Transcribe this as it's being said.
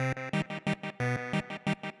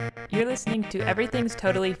You're listening to Everything's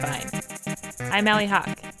Totally Fine. I'm Allie Hawk,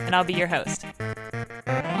 and I'll be your host.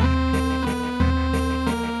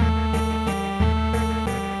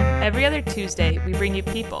 Every other Tuesday, we bring you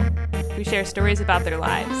people who share stories about their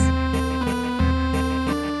lives.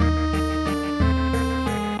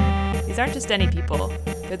 These aren't just any people,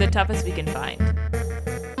 they're the toughest we can find.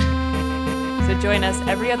 So join us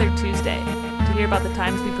every other Tuesday to hear about the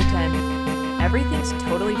times we pretend everything's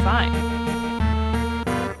totally fine.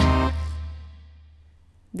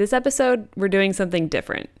 This episode, we're doing something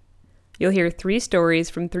different. You'll hear 3 stories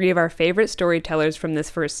from 3 of our favorite storytellers from this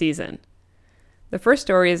first season. The first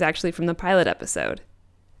story is actually from the pilot episode.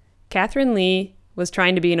 Catherine Lee was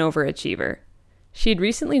trying to be an overachiever. She'd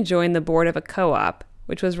recently joined the board of a co-op,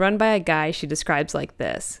 which was run by a guy she describes like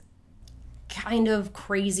this. Kind of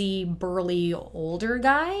crazy, burly, older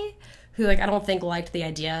guy who, I don't think liked the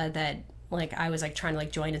idea that, I was, trying to,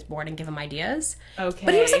 join his board and give him ideas. Okay.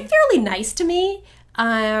 But he was, fairly nice to me.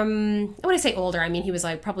 When I say older, I mean he was,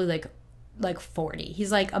 probably, 40.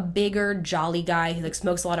 He's, a bigger, jolly guy who,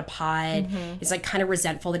 smokes a lot of pot. Mm-hmm. Is, kind of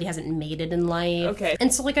resentful that he hasn't made it in life. Okay.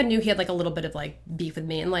 And so, I knew he had, a little bit of, beef with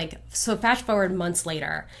me. And, so fast forward months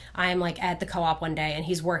later, I'm, at the co-op one day, and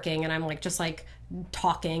he's working, and I'm, just,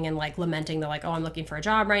 talking and lamenting that I'm looking for a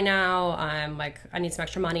job right now. I'm I need some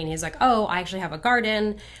extra money. And he's like, oh, I actually have a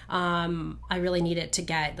garden. I really need it to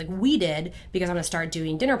get weeded because I'm gonna start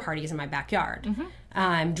doing dinner parties in my backyard.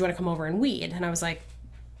 Mm-hmm. Do you want to come over and weed? And I was like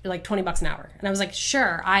 $20 an hour. And I was like,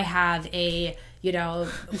 sure. I have a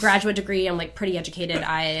graduate degree. I'm pretty educated.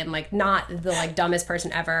 I am not the dumbest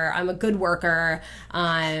person ever. I'm a good worker.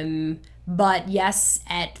 But yes,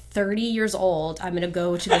 at 30 years old, I'm going to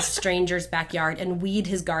go to this stranger's backyard and weed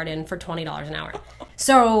his garden for $20 an hour.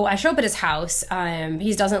 So I show up at his house.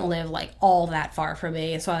 He doesn't live all that far from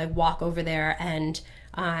me. So I walk over there and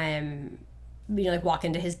walk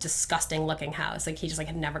into his disgusting looking house. He just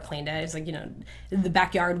had never cleaned it. It was the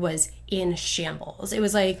backyard was in shambles. It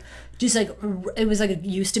was it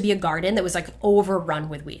used to be a garden that was overrun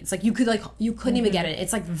with weeds. You couldn't even get it.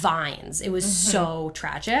 It's vines. It was so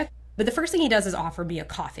tragic. But the first thing he does is offer me a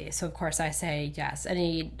coffee. So, of course, I say yes. And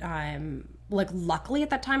he, luckily at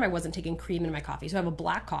that time, I wasn't taking cream in my coffee. So I have a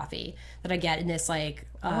black coffee that I get in this, luckily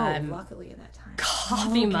at that time.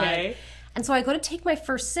 Coffee mug. And so I go to take my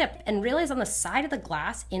first sip and realize on the side of the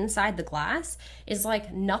glass, inside the glass, is,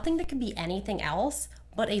 nothing that could be anything else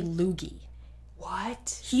but a loogie.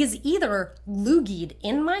 What? He is either loogied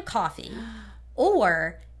in my coffee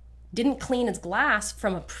or didn't clean his glass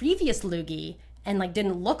from a previous loogie and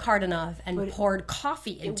didn't look hard enough and poured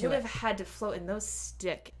coffee into it. It would have had to float in those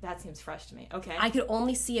stick. That seems fresh to me. Okay. I could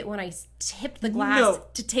only see it when I tipped the glass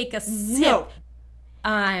to take a sip. No.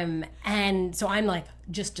 And so I'm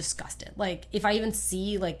just disgusted. If I even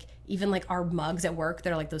see even our mugs at work,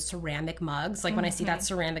 they're those ceramic mugs. When I see that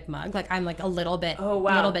ceramic mug, I'm a little bit,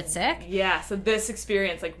 little bit sick. Yeah. So this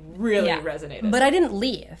experience really resonated. But I didn't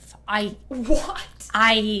leave. What?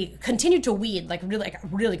 I continued to weed really a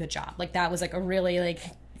really good job. That was a really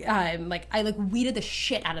I weeded the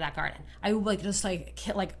shit out of that garden. I just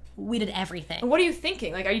weeded everything. And what are you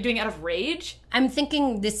thinking? Are you doing it out of rage? I'm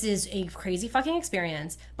thinking this is a crazy fucking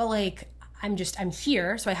experience, but I'm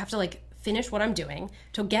here, so I have to finish what I'm doing.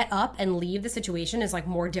 To get up and leave the situation is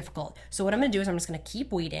more difficult. So what I'm gonna do is I'm just gonna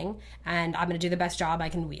keep weeding, and I'm gonna do the best job I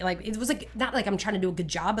can weed. It was not I'm trying to do a good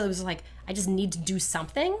job, but it was I just need to do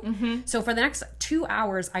something. Mm-hmm. So for the next 2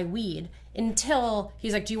 hours I weed until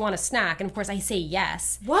he's like, do you want a snack? And of course I say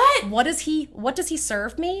yes. What? What does he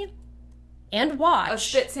serve me? And watch. A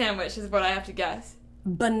spit sandwich is what I have to guess.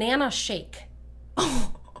 Banana shake.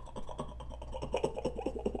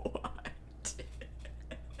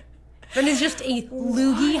 And it's just a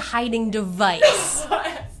loogie hiding device.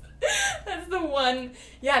 That's the one.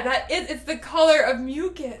 Yeah, it's the color of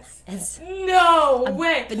mucus. No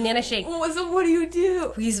way. Banana shake. So what do you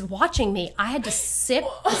do? He's watching me. I had to sip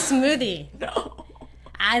the smoothie. No.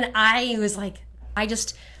 And I was I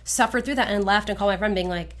just suffered through that and left and called my friend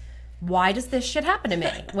being why does this shit happen to me?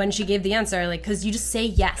 When she gave the answer, because you just say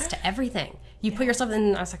yes to everything. You put yourself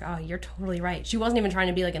in, I was like, oh, you're totally right. She wasn't even trying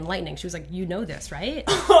to be enlightening. She was like, you know this, right?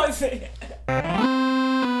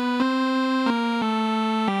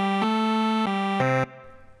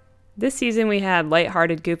 This season we had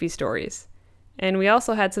lighthearted, goofy stories. And we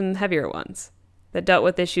also had some heavier ones that dealt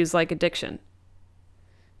with issues like addiction.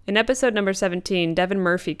 In episode number 17, Devin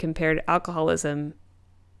Murphy compared alcoholism,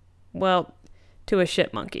 to a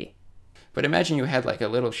shit monkey. But imagine you had a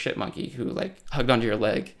little shit monkey who hugged onto your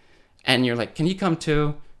leg, and you're like, can he come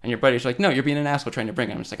too? And your buddy's like, no, you're being an asshole trying to bring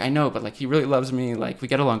him. It's like, I know, but like, he really loves me. Like, we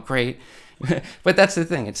get along great. But that's the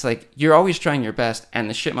thing. It's like, you're always trying your best, and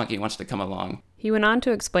the shit monkey wants to come along. He went on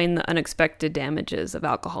to explain the unexpected damages of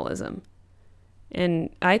alcoholism. And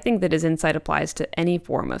I think that his insight applies to any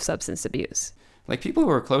form of substance abuse. Like, people who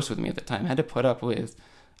were close with me at the time had to put up with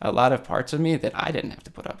a lot of parts of me that I didn't have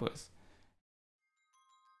to put up with.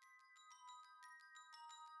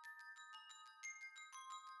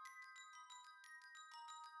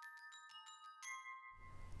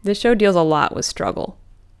 This show deals a lot with struggle.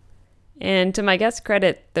 And to my guests'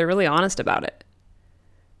 credit, they're really honest about it.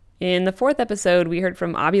 In the 4th episode, we heard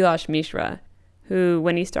from Abhilash Mishra, who,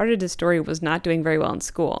 when he started his story, was not doing very well in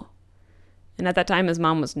school. And at that time, his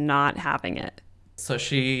mom was not having it. So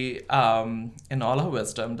she, in all her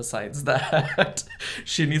wisdom, decides that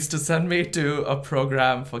she needs to send me to a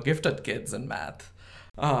program for gifted kids in math.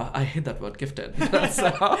 I hate that word, gifted.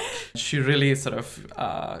 So she really sort of,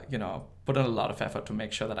 put in a lot of effort to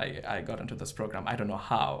make sure that I got into this program. I don't know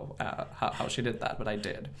how she did that, but I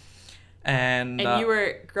did. And you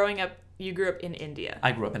were growing up, you grew up in India.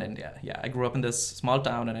 I grew up in India, yeah. I grew up in this small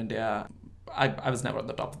town in India. I was never at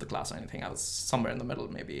the top of the class or anything. I was somewhere in the middle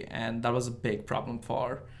maybe. And that was a big problem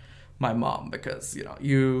for my mom because,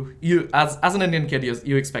 you as an Indian kid,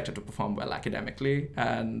 you expected to perform well academically.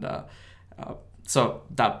 And so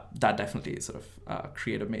that definitely sort of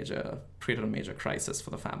created a major crisis for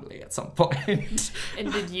the family at some point.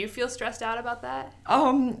 And did you feel stressed out about that?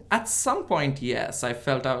 At some point, yes. I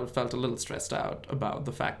felt a little stressed out about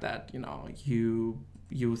the fact that,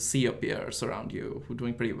 you see your peers around you who are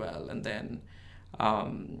doing pretty well, and then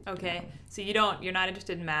okay, so you're not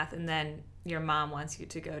interested in math, and then your mom wants you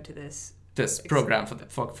to go to this program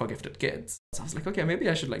for gifted kids. So I was like, okay, maybe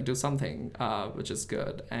I should do something which is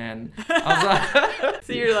good. And I was like,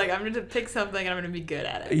 so you're like, I'm going to pick something and I'm going to be good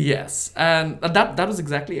at it. Yes, and that was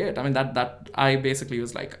exactly it. I mean, that I basically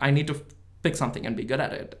was like, I need to pick something and be good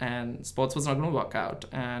at it, and sports was not going to work out.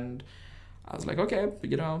 And I was like, okay,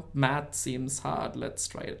 math seems hard. Let's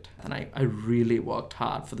try it. And I really worked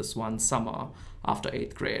hard for this one summer after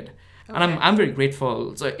 8th grade. Okay. And I'm very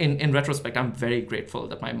grateful. So in retrospect, I'm very grateful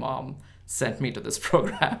that my mom sent me to this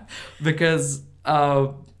program because,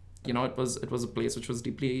 it was a place which was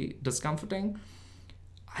deeply discomforting.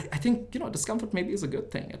 I think, discomfort maybe is a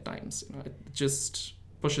good thing at times. It just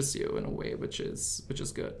pushes you in a way which is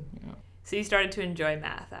good. So you started to enjoy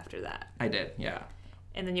math after that? I did, yeah.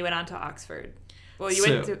 And then you went on to Oxford. Well, you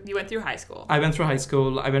went through high school. I went through high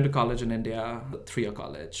school. I went to college in India, 3-year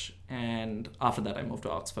college. And after that, I moved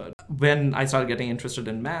to Oxford. When I started getting interested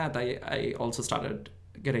in math, I also started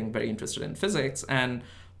getting very interested in physics. And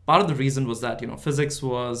part of the reason was that, physics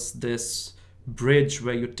was this bridge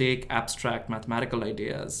where you take abstract mathematical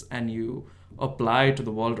ideas and you apply to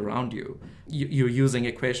the world around you. You're using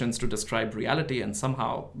equations to describe reality, and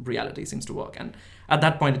somehow reality seems to work. And at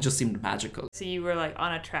that point, it just seemed magical. So you were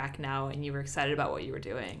on a track now, and you were excited about what you were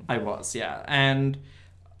doing. I was, yeah. And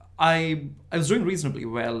I was doing reasonably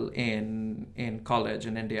well in college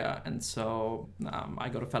in India. And so I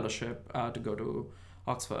got a fellowship to go to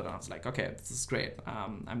Oxford, and I was like, okay, this is great.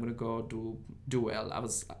 I'm going to go do well.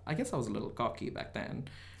 I guess I was a little cocky back then.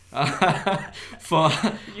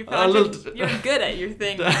 You're good at your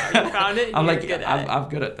thing now. You found it. I'm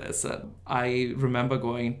good at this. I remember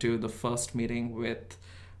going to the first meeting with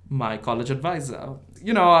my college advisor.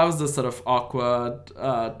 I was this sort of awkward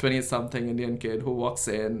 20-something Indian kid who walks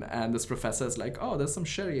in, and this professor is like, oh, there's some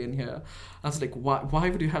sherry in here. I was like, why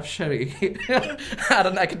would you have sherry at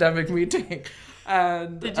an academic meeting?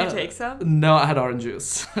 And did you take some? No, I had orange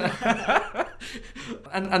juice.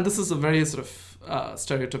 and this is a very sort of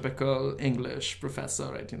stereotypical English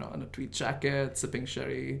professor, right? In a tweed jacket, sipping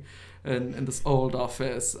sherry in this old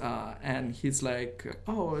office. And he's like,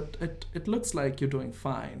 oh, it looks like you're doing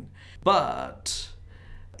fine. But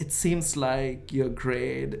it seems like your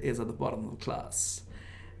grade is at the bottom of the class.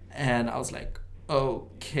 And I was like,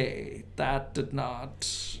 okay, that did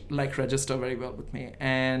not register very well with me.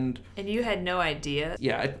 And you had no idea?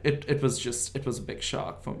 Yeah, it was a big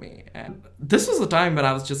shock for me. And this was the time when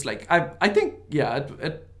I was just like, I think, yeah,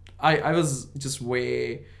 I was just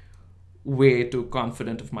way too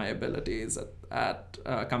confident of my abilities at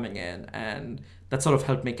coming in, and that sort of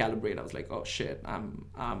helped me calibrate. I was like, oh shit,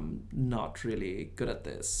 I'm not really good at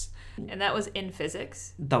this. And that was in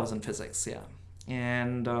physics? That was in physics, yeah.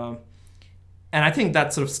 And I think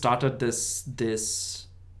that sort of started this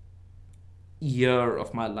year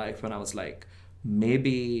of my life when I was like,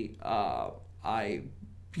 maybe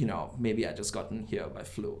maybe I just gotten here by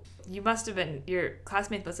fluke. Your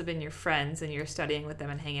classmates must have been your friends, and you're studying with them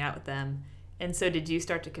and hanging out with them. And so did you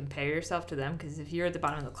start to compare yourself to them? Because if you're at the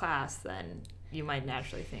bottom of the class, then you might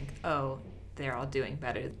naturally think, oh, they're all doing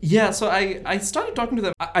better. Yeah, so I started talking to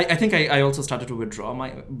them. I think I also started to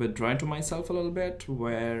withdraw into myself a little bit,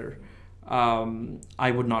 where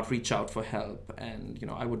I would not reach out for help, and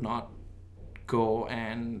I would not go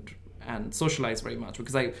and socialize very much,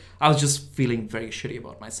 because I was just feeling very shitty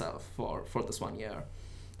about myself for this 1 year.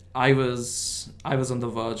 I was on the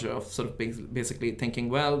verge of sort of basically thinking,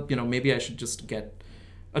 well, maybe I should just get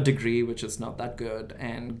a degree which is not that good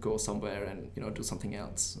and go somewhere and do something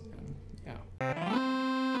else. And, yeah.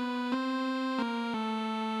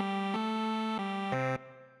 I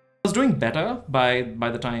was doing better by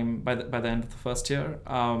the end of the first year,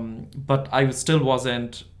 but I still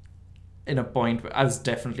wasn't in a point where I was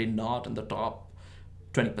definitely not in the top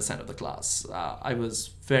 20% of the class. I was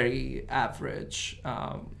very average,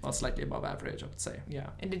 or slightly above average, I would say. Yeah.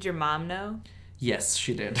 And did your mom know? Yes,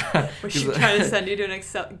 she did. Was she trying to send you to an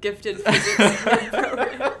gifted physics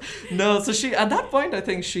program? No, so she, at that point, I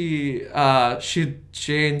think she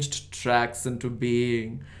changed tracks into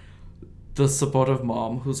being the supportive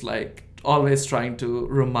mom who's like always trying to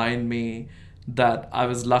remind me that I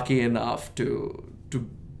was lucky enough to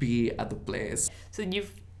be at the place. So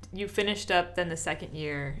you finished up then the second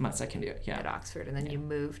year. My second year, yeah. At Oxford, and then you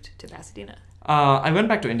moved to Pasadena. I went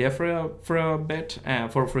back to India for a bit,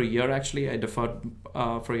 for a year actually. I deferred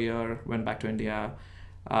for a year, went back to India,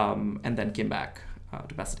 and then came back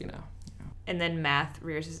to Pasadena. Yeah. And then math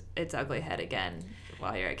rears its ugly head again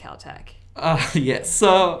while you're at Caltech. Yes.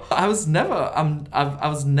 So I was never I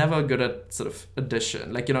was never good at sort of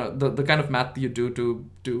addition, like the kind of math you do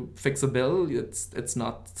to fix a bill. It's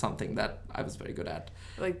not something that I was very good at.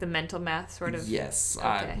 Like the mental math sort of. Yes,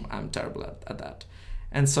 okay. I'm terrible at that.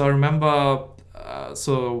 And so I remember,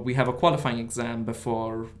 so we have a qualifying exam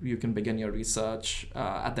before you can begin your research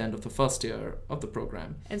at the end of the first year of the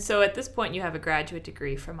program. And so at this point, you have a graduate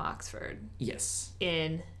degree from Oxford. Yes.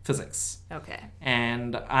 In? Physics. Okay.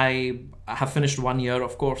 And I have finished 1 year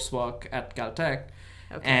of coursework at Caltech.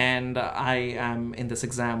 Okay. And I am in this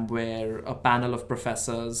exam where a panel of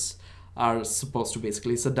professors are supposed to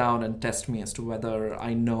basically sit down and test me as to whether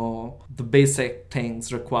I know the basic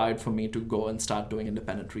things required for me to go and start doing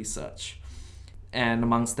independent research. And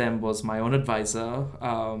amongst them was my own advisor,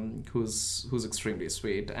 who's extremely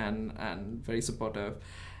sweet and very supportive.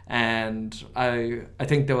 And I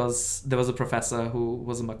think there was a professor who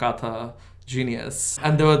was a MacArthur genius,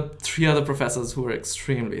 and there were 3 other professors who were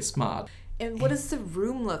extremely smart. And what does the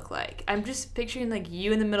room look like? I'm just picturing like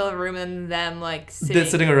you in the middle of a room and them like sitting. They're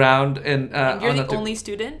sitting around and you're the only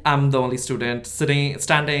student? I'm the only student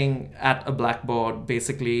standing at a blackboard,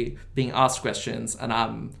 basically being asked questions, and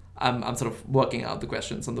I'm sort of working out the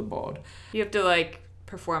questions on the board. You have to like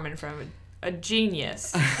perform in front of a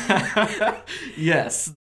genius.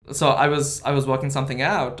 Yes. So I was working something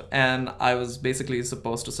out, and I was basically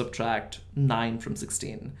supposed to subtract 9 from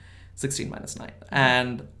 16 minus 9,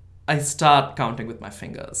 and I start counting with my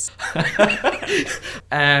fingers.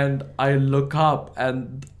 And I look up,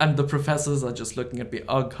 and the professors are just looking at me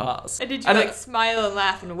aghast. And did you smile and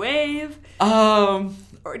laugh and wave? I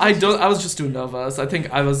was just too nervous. I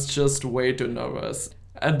think I was just way too nervous.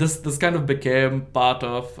 And this kind of became part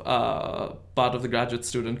of the graduate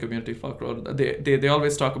student community folklore. They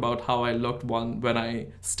always talk about how I looked when I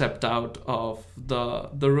stepped out of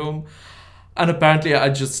the room. And apparently I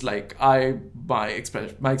just like my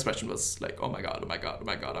expression was like, oh my god,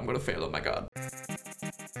 I'm gonna fail, oh my god.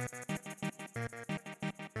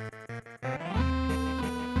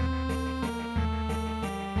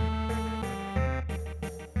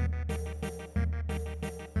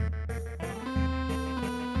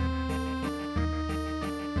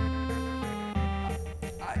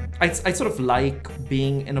 I sort of like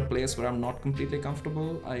being in a place where I'm not completely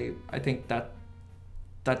comfortable. I think that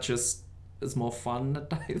just is more fun at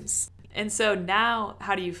times. And so now,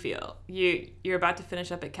 how do you feel? You're about to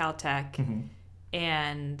finish up at Caltech, mm-hmm.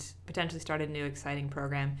 and potentially start a new exciting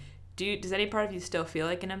program. Does any part of you still feel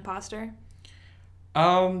like an imposter?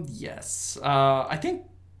 Yes. I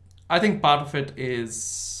think part of it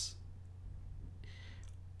is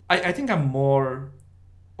I think I'm more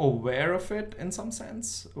aware of it in some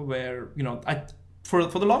sense, where for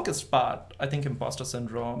the longest part, I think imposter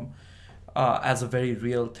syndrome as a very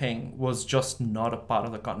real thing was just not a part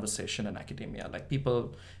of the conversation in academia. Like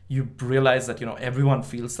you realize that everyone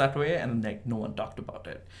feels that way, and like no one talked about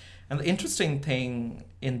it. And the interesting thing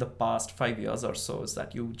in the past 5 years or so is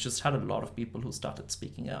that you just had a lot of people who started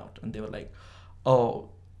speaking out, and they were like, oh,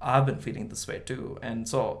 I've been feeling this way too. And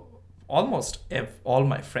so almost all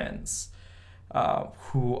my friends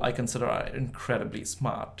who I consider are incredibly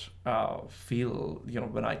smart, feel,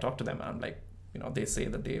 when I talk to them, I'm like, they say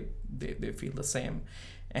that they feel the same.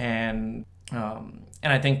 And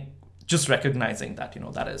I think just recognizing that,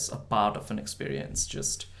 that is a part of an experience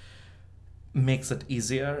just makes it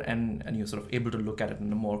easier, and you're sort of able to look at it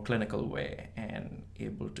in a more clinical way and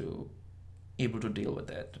able to deal with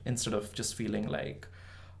it, instead of just feeling like,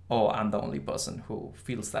 oh, I'm the only person who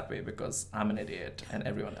feels that way because I'm an idiot and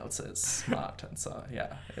everyone else is smart. And so,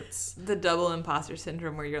 yeah, it's the double imposter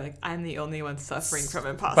syndrome where you're like, I'm the only one suffering from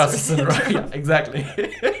imposter syndrome. Right, yeah, exactly.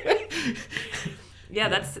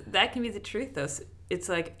 Yeah, that can be the truth, though. It's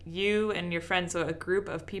like you and your friends, so a group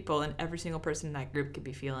of people, and every single person in that group could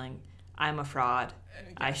be feeling, I'm a fraud.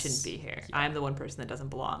 Yes. I shouldn't be here. Yeah. I'm the one person that doesn't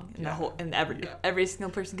belong. And every single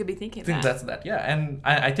person could be thinking that. That's that. Yeah, and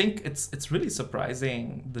I think it's really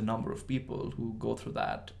surprising the number of people who go through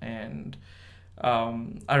that. And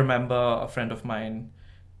I remember a friend of mine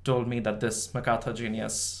told me that this MacArthur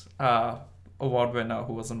Genius award winner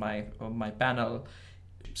who was on my panel,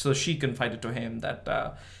 so she confided to him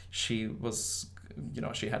that she was,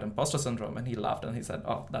 she had imposter syndrome, and he laughed and he said,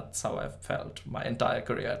 oh, that's how I felt my entire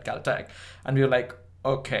career at Caltech. And we were like,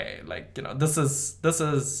 okay, like, this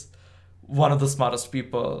is one of the smartest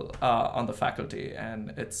people on the faculty,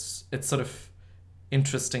 and it's sort of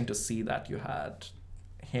interesting to see that you had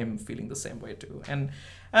him feeling the same way too. And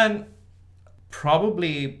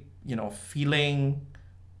probably,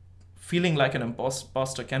 feeling like an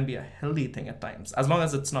imposter can be a healthy thing at times, as long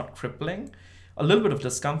as it's not crippling. A little bit of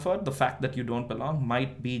discomfort, the fact that you don't belong,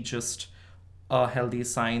 might be just a healthy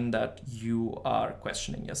sign that you are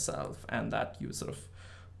questioning yourself, and that you sort of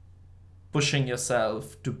pushing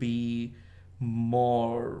yourself to be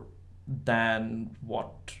more than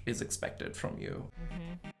what is expected from you.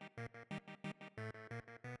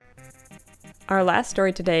 Our last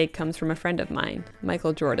story today comes from a friend of mine,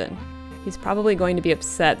 Michael Jordan. He's probably going to be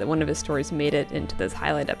upset that one of his stories made it into this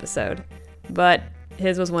highlight episode, but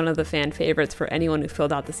his was one of the fan favorites for anyone who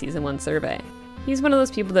filled out the Season 1 survey. He's one of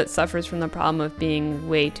those people that suffers from the problem of being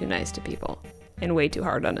way too nice to people and way too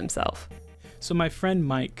hard on himself. So my friend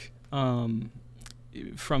Mike,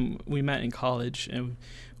 we met in college, and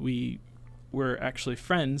we were actually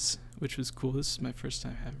friends, which was cool. This is my first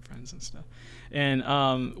time having friends and stuff. And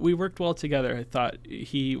we worked well together. I thought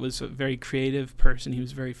he was a very creative person. He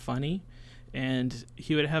was very funny. And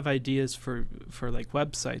he would have ideas for like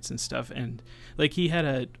websites and stuff. And like he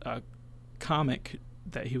had a comic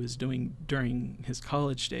that he was doing during his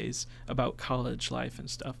college days about college life and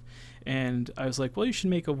stuff. And I was like, well, you should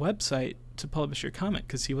make a website to publish your comic,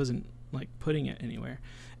 because he wasn't like putting it anywhere.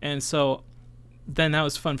 And so then that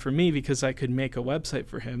was fun for me because I could make a website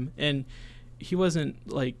for him. And he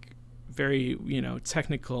wasn't like very,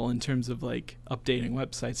 technical in terms of like updating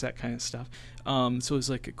websites, that kind of stuff. So it was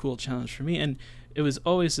like a cool challenge for me. And it was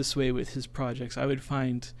always this way with his projects. I would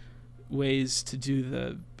find ways to do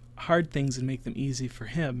the hard things and make them easy for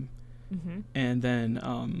him. Mm-hmm. And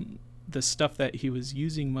then the stuff that he was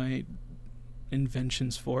using my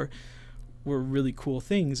inventions for were really cool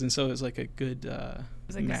things. And so it was like a good it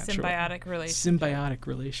was like a symbiotic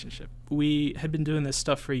relationship. We had been doing this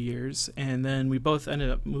stuff for years, and then we both ended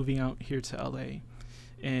up moving out here to LA.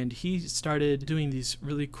 And he started doing these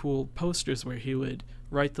really cool posters where he would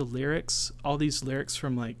write the lyrics, all these lyrics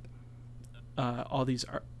from like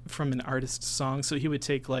from an artist's song. So he would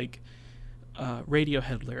take like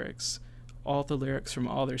Radiohead lyrics, all the lyrics from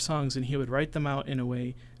all their songs, and he would write them out in a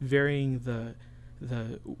way varying the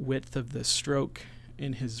width of the stroke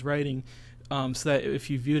in his writing, so that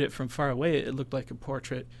if you viewed it from far away, it looked like a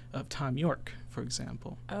portrait of Tom York, for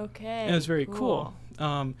example. Okay. And it was very cool.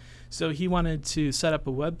 So he wanted to set up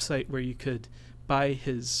a website where you could buy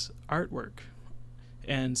his artwork.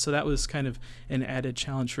 And so that was kind of an added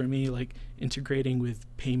challenge for me, like integrating with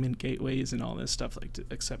payment gateways and all this stuff, like to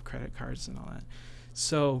accept credit cards and all that.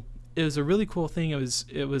 So it was a really cool thing.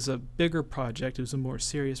 It was a bigger project. It was a more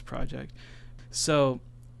serious project. So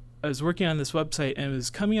I was working on this website, and it was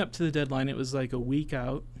coming up to the deadline. It was like a week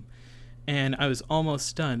out, and I was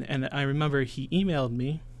almost done. And I remember he emailed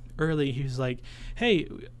me early. He was like, hey,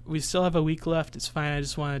 we still have a week left. It's fine. I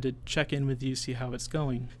just wanted to check in with you, see how it's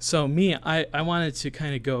going. So I wanted to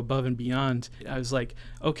kind of go above and beyond. I was like,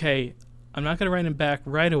 okay, I'm not going to write him back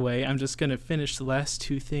right away. I'm just going to finish the last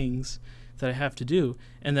two things that I have to do.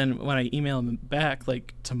 And then when I email him back,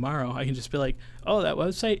 like tomorrow, I can just be like, oh, that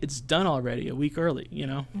website, it's done already a week early,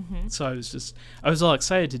 Mm-hmm. So I was all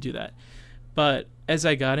excited to do that. But as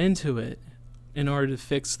I got into it, in order to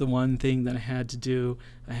fix the one thing that I had to do,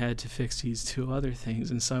 I had to fix these two other things.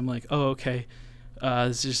 And so I'm like, oh, okay,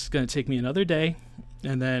 this is just going to take me another day.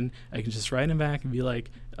 And then I can just write him back and be like,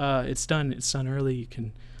 it's done early, you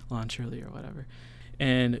can launch early or whatever.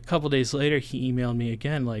 And a couple days later, he emailed me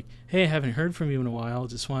again, like, hey, I haven't heard from you in a while.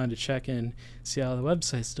 Just wanted to check in, see how the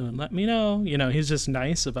website's doing. Let me know. He's just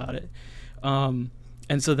nice about it. And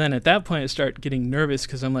so then at that point, I start getting nervous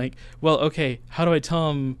because I'm like, well, okay, how do I tell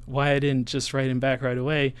him why I didn't just write him back right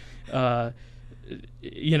away? And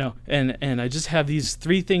I just have these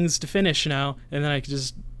 3 things to finish now, and then I could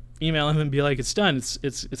just email him and be like, it's done.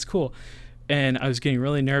 It's cool. And I was getting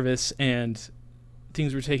really nervous, and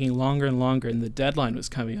things were taking longer and longer, and the deadline was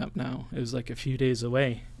coming up now. It was like a few days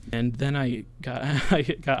away. And then I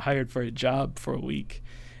got hired for a job for a week,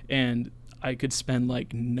 and I could spend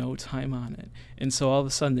like no time on it. And so all of a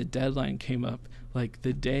sudden the deadline came up like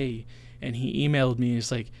the day, and he emailed me.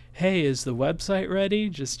 He's like, hey, is the website ready?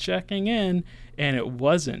 Just checking in. And it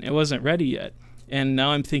wasn't ready yet. And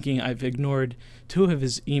now I'm thinking I've ignored 2 of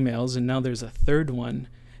his emails, and now there's a 3rd one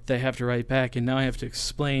that I have to write back, and now I have to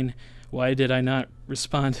explain why did I not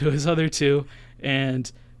respond to his other 2.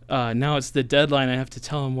 And now it's the deadline. I have to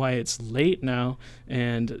tell him why it's late now,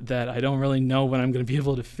 and that I don't really know when I'm going to be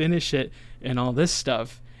able to finish it and all this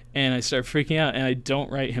stuff. And I start freaking out, and I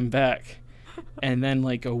don't write him back. And then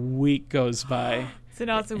like a week goes by. So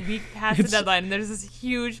now it's a week past the deadline, and there's this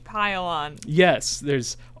huge pile on. Yes,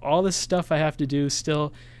 there's all this stuff I have to do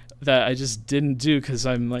still that I just didn't do because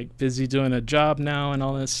I'm like busy doing a job now and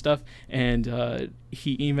all this stuff. And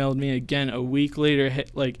he emailed me again a week later,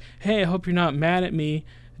 like, hey, I hope you're not mad at me.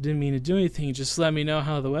 I didn't mean to do anything. Just let me know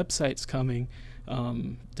how the website's coming.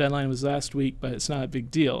 Deadline was last week, but it's not a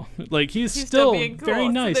big deal. Like, he's still being cool. very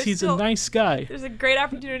nice. So he's a nice guy. There's a great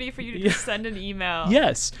opportunity for you to just send an email.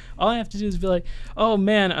 Yes. All I have to do is be like, oh,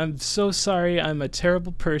 man, I'm so sorry. I'm a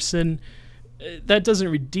terrible person. That doesn't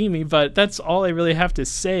redeem me, but that's all I really have to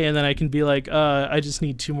say. And then I can be like, I just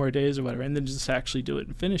need 2 more days or whatever, and then just actually do it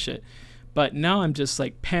and finish it. But now I'm just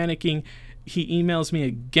like panicking. He emails me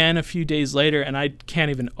again a few days later, and I can't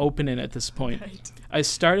even open it at this point. Right. I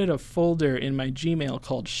started a folder in my Gmail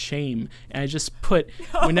called Shame, and I just put,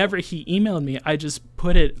 whenever he emailed me, I just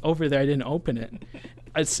put it over there. I didn't open it.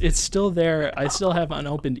 It's still there. I still have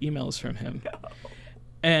unopened emails from him.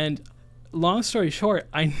 And long story short,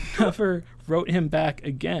 I never wrote him back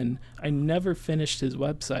again. I never finished his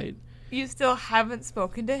website. You still haven't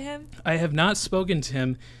spoken to him? I have not spoken to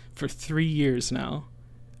him for 3 years now.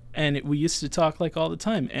 And we used to talk like all the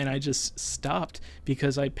time, and I just stopped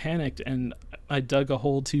because I panicked and I dug a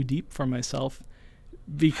hole too deep for myself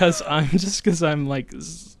because I'm like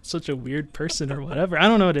such a weird person or whatever. I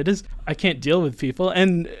don't know what it is. I can't deal with people.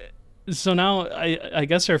 And so now I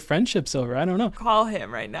guess our friendship's over. I don't know. Call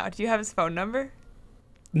him right now. Do you have his phone number?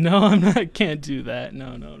 No, I can't do that.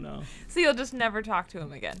 No. So you'll just never talk to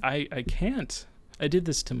him again? I can't. I did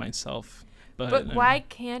this to myself. But why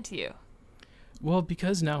can't you? Well,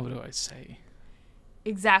 because now what do I say?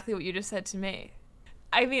 Exactly what you just said to me.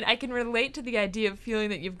 I mean, I can relate to the idea of feeling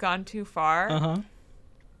that you've gone too far. Uh-huh.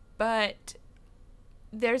 But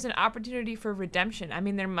there's an opportunity for redemption. I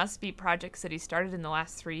mean, there must be projects that he started in the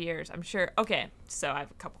last 3 years. I'm sure. Okay, so I have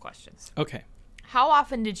a couple questions. Okay. How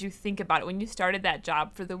often did you think about it when you started that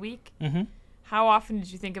job for the week? Mm-hmm. How often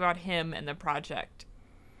did you think about him and the project?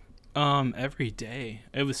 Every day.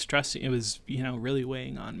 It was stressing. It was, really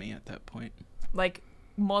weighing on me at that point. Like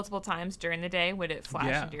multiple times during the day, would it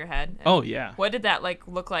flash into your head? And oh yeah. What did that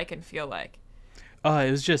look like and feel like?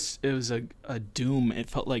 It was a doom. It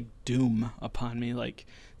felt like doom upon me. Like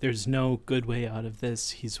there's no good way out of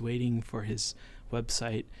this. He's waiting for his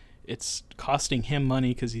website. It's costing him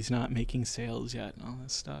money because he's not making sales yet and all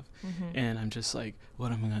this stuff. Mm-hmm. And I'm just like,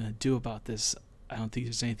 what am I gonna do about this? I don't think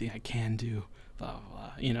there's anything I can do. Blah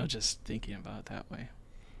blah blah. Just thinking about it that way.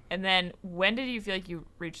 And then when did you feel like you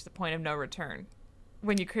reached the point of no return?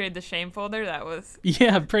 When you created the shame folder, that was...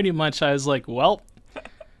 Yeah, pretty much. I was like, well,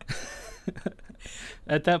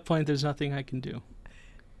 at that point, there's nothing I can do.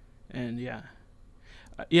 And yeah,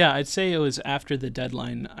 I'd say it was after the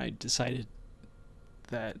deadline I decided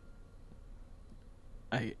that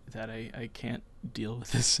I can't deal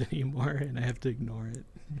with this anymore and I have to ignore it.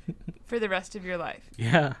 For the rest of your life.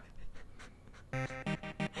 Yeah.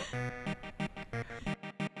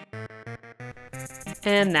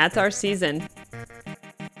 And that's our season.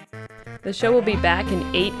 The show will be back in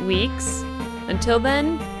 8 weeks. Until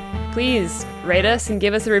then, please rate us and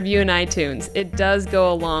give us a review in iTunes. It does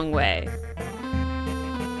go a long way.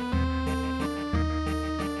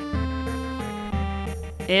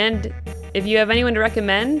 And if you have anyone to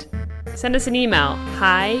recommend, send us an email,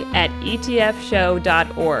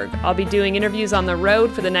 hi@etfshow.org. I'll be doing interviews on the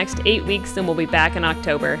road for the next 8 weeks, and we'll be back in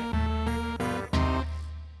October.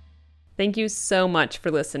 Thank you so much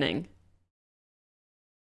for listening.